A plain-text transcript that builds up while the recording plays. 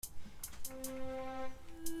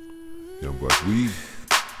Young black weed,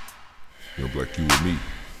 young black you and me.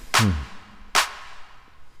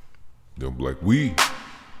 Young black weed,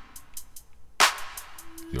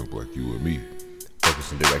 young black you and me.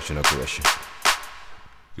 Focus in direction of correction.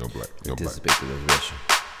 Young black, young black, Anticipate the resurrection.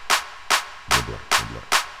 young black, young black.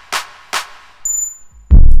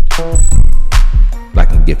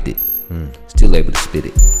 Black and gifted, still able to spit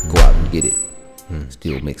it. Go out and get it.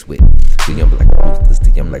 Still mixed with the young black ruthless,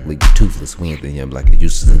 the young black league toothless. We ain't the young black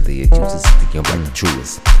useless, and the useless, the young black the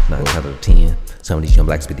truest. 9 out of 10. Some of these young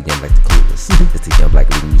blacks be the young black the coolest. It's the young black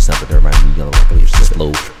leading you something that remind you young black lyrics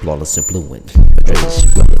slow, flawless and fluent. Address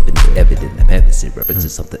shit relevant, evident, and emphasis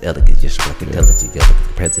represents something elegant, just black intelligent. Young black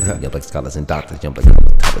the president, young black scholars and doctors, young black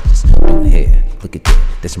ontologists. Doing hair, look at that.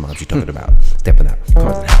 That's your moms you talking about. Stepping out,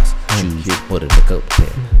 cars in the house, shoes, more than a cup pair.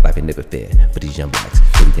 Life ain't never fair for these young blacks.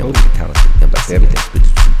 For the young black talented, young black evidence, but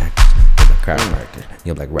it's some actors. Young black chiropractor,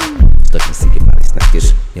 young black rapper, stuck in seeking body snap, get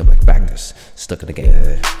it. Young black factors, stuck in the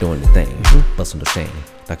game, doing the thing, busting no shame,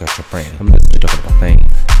 like out your brain. I'm listening, talking about fame.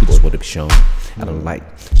 We just want to be shown. I don't like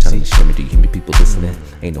shining to show me. Do you hear me? People listening?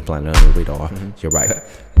 Ain't no flying under the radar. You're right,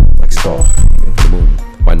 like star for the moon.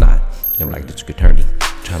 Why not? Young black district attorney,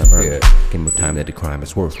 trying to burn it. Give me time that the crime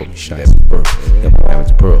is worth what we shine at birth. Young black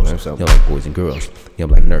diamonds and pearls, young black boys and girls, young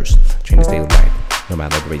black nurse, train to stay alive. No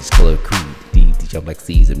matter the race, color, creed, deed, these young black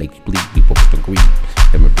seeds that make you bleed. Be focused on greed.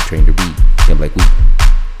 Never be trained to read. Young black we,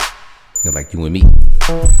 young black you and me.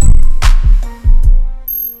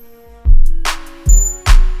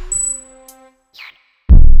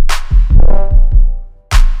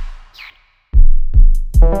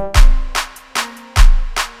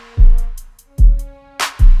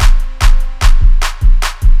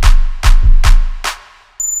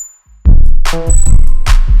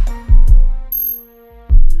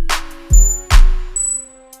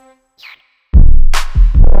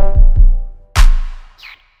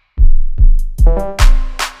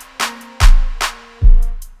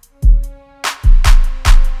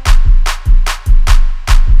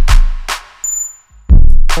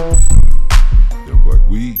 Young black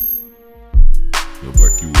weed, young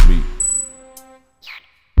black you and me.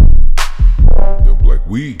 Young black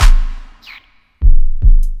weed,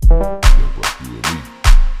 young black you and me.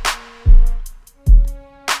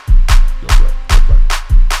 Young black, young black,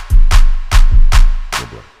 young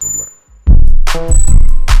black, young black.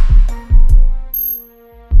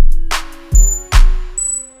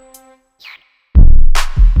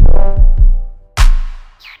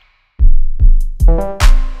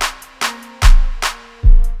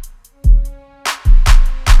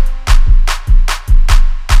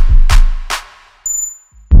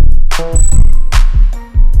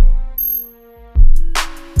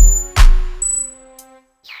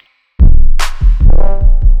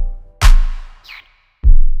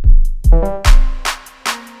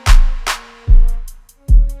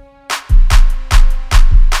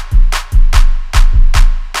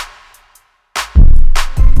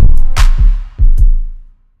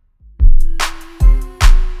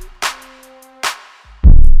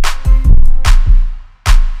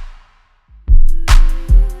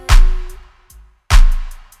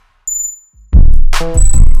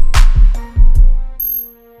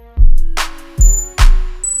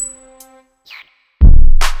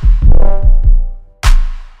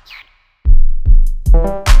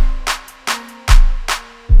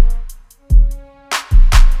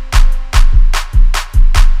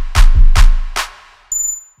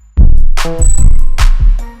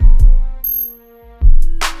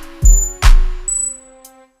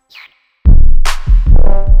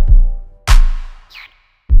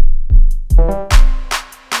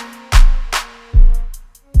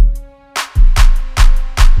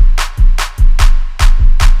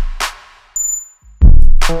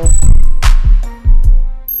 Young